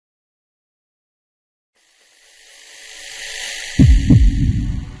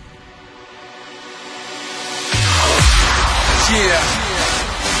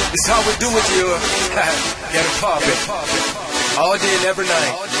This how we do it, you. Get it poppin'. All day and every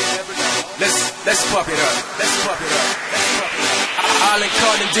night. Let's pop it up. Let's pop it up. Alan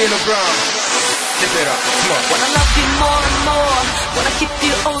Carter and Dino Brown. Give it up. Come on. Wanna love you more and more. Wanna keep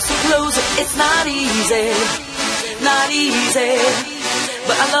you oh so close. It's not easy. Not easy.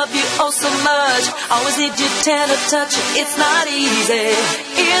 But I love you oh so much. Always need your tender touch. It's not easy.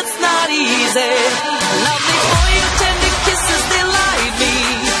 It's not easy. Love me for your tender kisses, they light me.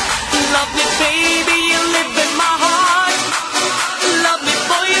 Love me, baby, you live in my heart. Love me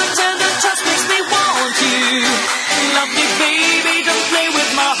for your tender touch, makes me want you. Love me, baby, don't play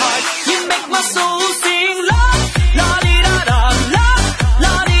with my heart. You make my soul sing love, la di da da, love,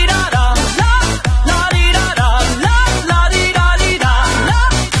 la di da da, love, la di da da, love, la di da di da,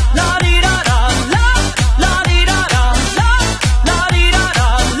 love, la di da da, love, la di da da, love, la di da da,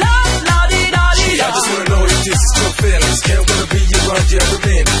 love, la di da di da. I just wanna know if this is true feelings. Can't wanna be around you every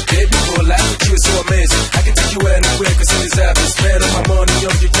minute. Baby, boy, life with you is so amazing. I can take you anywhere, cause it is happy. Spend all my money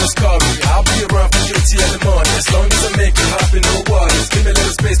on you, just call me. I'll be around for you till the morning. As long as I make you happy, no worries. Give me a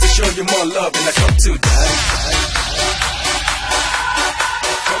little space to show you more love, and I come to daddy.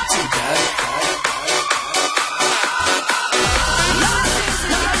 Come to daddy.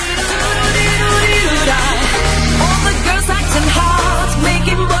 All the girls acting hard,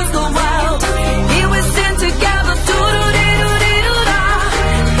 making boys go wild. Here we stand together, do-do-dee-do-dee-do-da.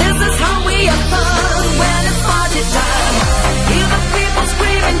 This is how we have fun when it's party time. Hear the people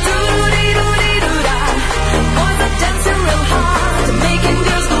screaming, do-do-dee-do-dee-do-da. Boys are dancing real hard, making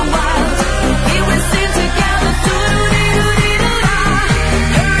girls go wild. Here we stand together, do-do-dee-do-dee-do-da.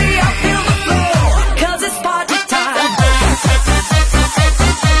 Hurry up, feel the flow, cause it's party time.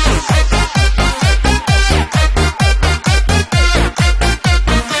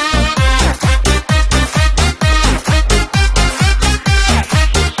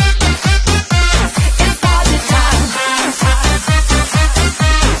 It's party time.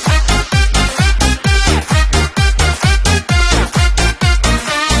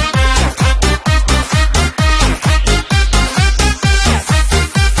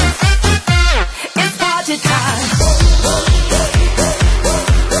 It's party time.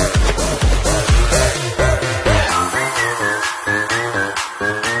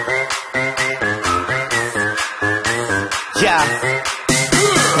 Yeah.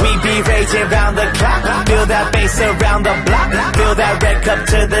 We be raging round the clock. Feel that bass around the block. Feel that red cup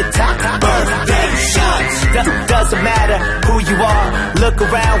to the top. Birthday shots. Doesn't matter who you are. Look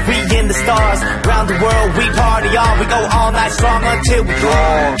around, we in the stars. Round the world, we party on. We go all night strong until we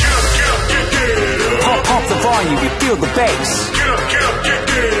draw. Pump the volume, you feel the bass.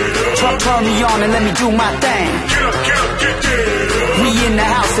 Turn me on and let me do my thing. We in the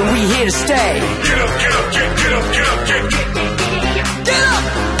house and we here to stay. Get up!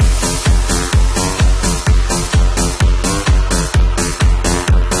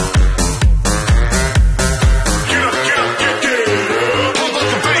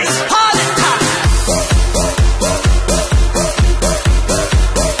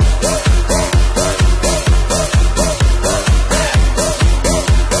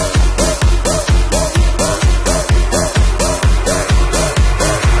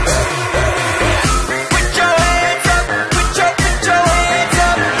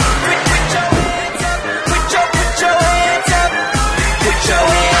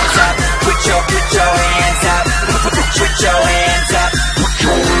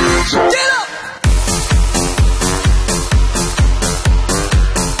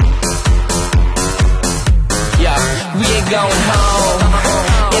 Going home,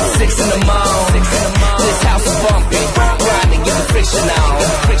 it's 6 in the morning. This house is bumping, grinding, get the friction on.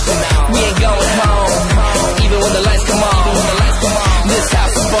 We ain't going home, even when the lights come on. This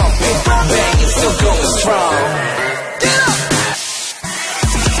house is bumping, bang, it's still going strong.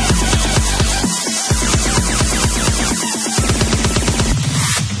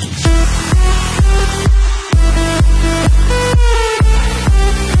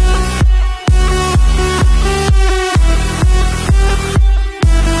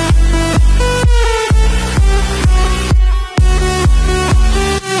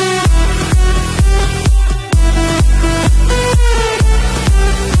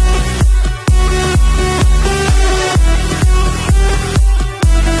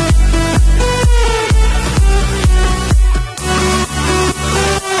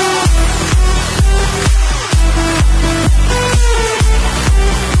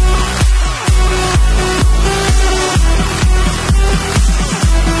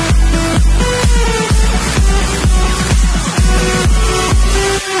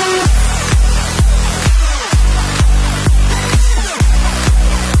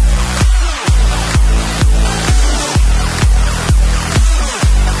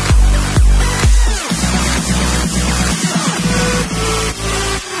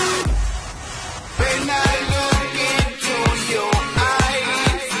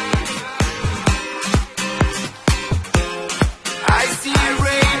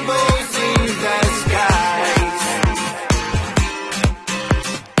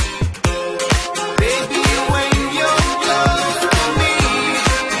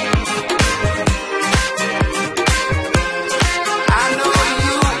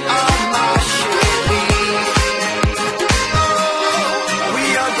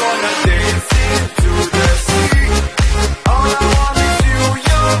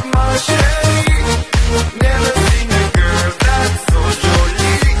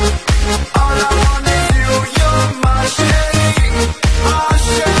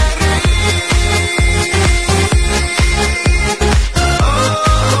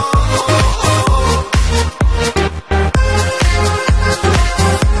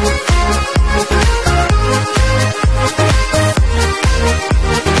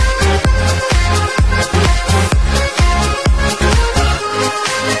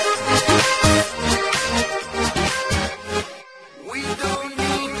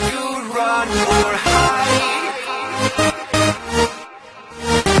 one more high.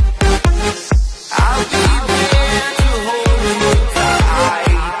 I'll be there to hold you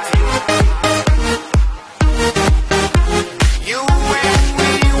tight. You and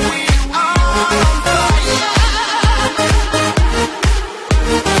me, we are on fire.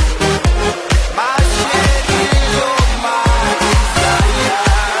 My shady, you're my desire.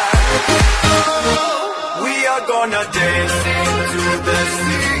 We are gonna dance into the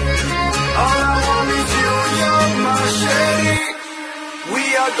sea. All I want is you, you're my shady. We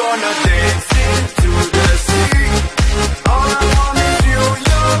are gonna dance into the sea. All I want is you,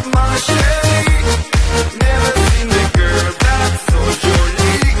 you're my shady. Never seen a girl that's so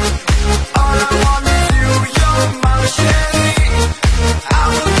jolly. All I want is you, you're my shady. I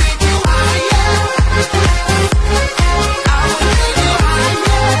will take you higher. I will take you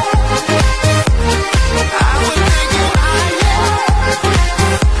higher. I will take you higher.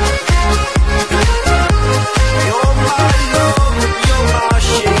 You're my love, you're my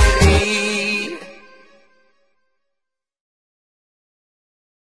shady.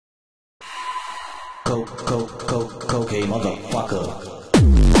 Cocaine motherfucker.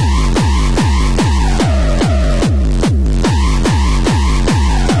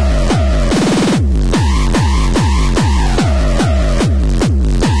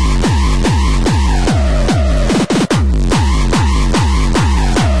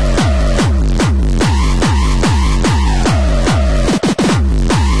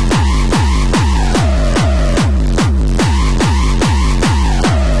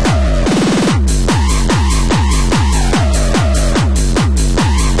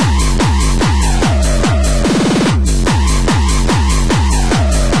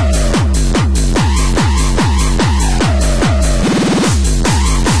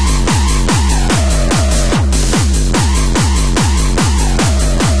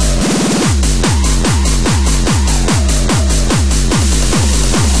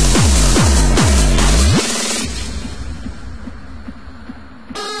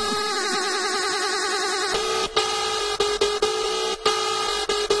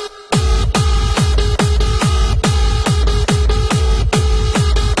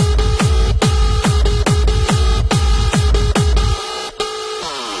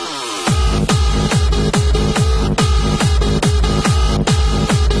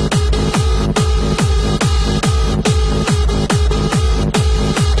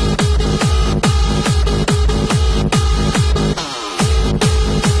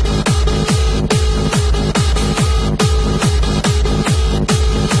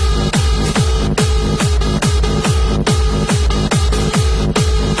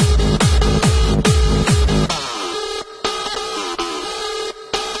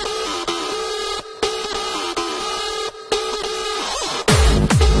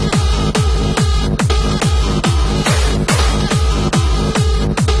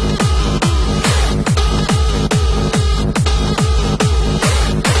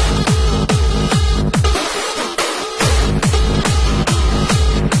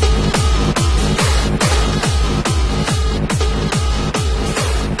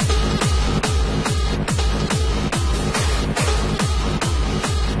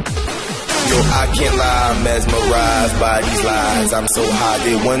 I can't lie, I'm mesmerized by these lies. I'm so high,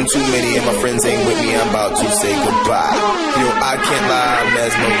 did one too many and my friends ain't with me, I'm about to say goodbye. Yo, I can't lie, I'm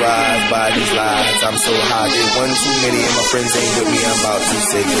mesmerized by these lies. I'm so high, did one too many and my friends ain't with me, I'm about to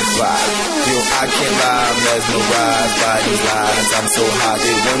say goodbye. Yo, I can't lie, I'm mesmerized by these lies. I'm so high,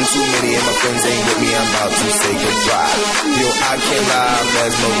 did one too many and my friends ain't with me, I'm about to say goodbye. Yo, I can't lie, I'm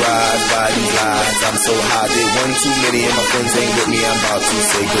mesmerized by these lies. I'm so high, did one too many and my friends ain't with me, I'm about to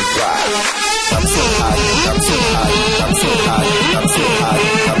say goodbye. I'm so high, I'm so high, I'm so high, I'm so high,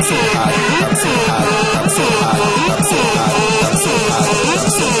 I'm so high, I'm so high, I'm so high, I'm so high, I'm so high, I'm so high, I'm so high, I'm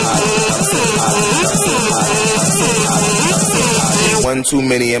so high, I'm so high, I'm so high. One too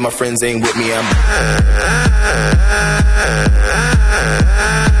many and my friends ain't with me, I'm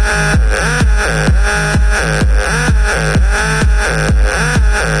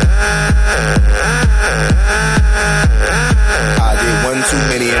I did one too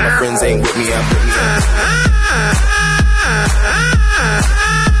many and my friends ain't with me, I'm with me.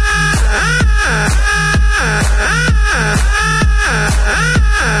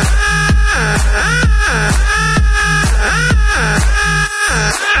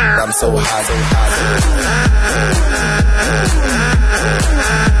 I'm so high, so high, so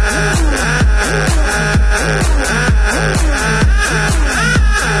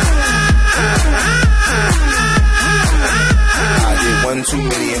I did one too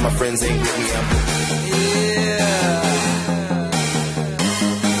many and my friends ain't with me, I'm with me.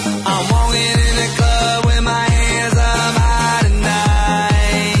 I'm walking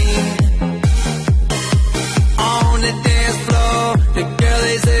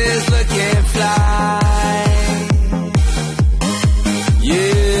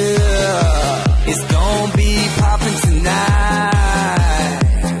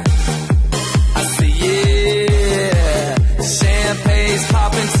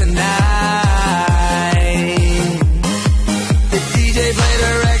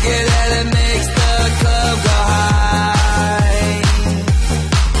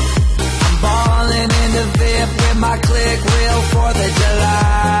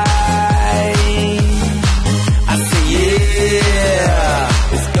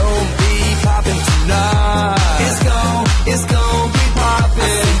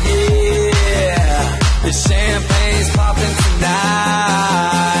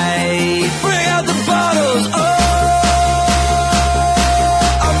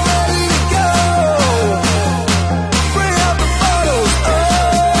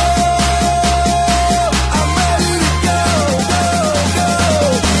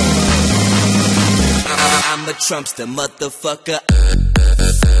Trumpster, motherfucker.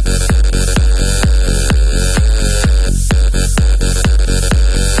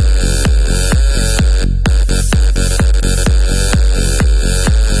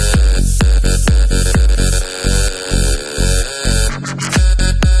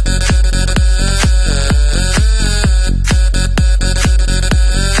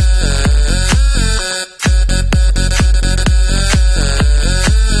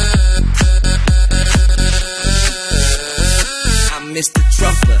 Mr.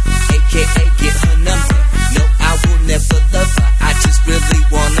 Trumper, aka get her number. No, I will never love her, I just really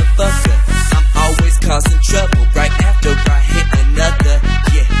wanna fuck her. I'm always causing trouble, right after I hit another.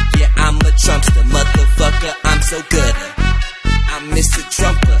 Yeah, I'm a Trumpster, motherfucker, I'm so good. I'm Mr.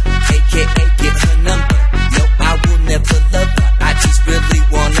 Trumper, aka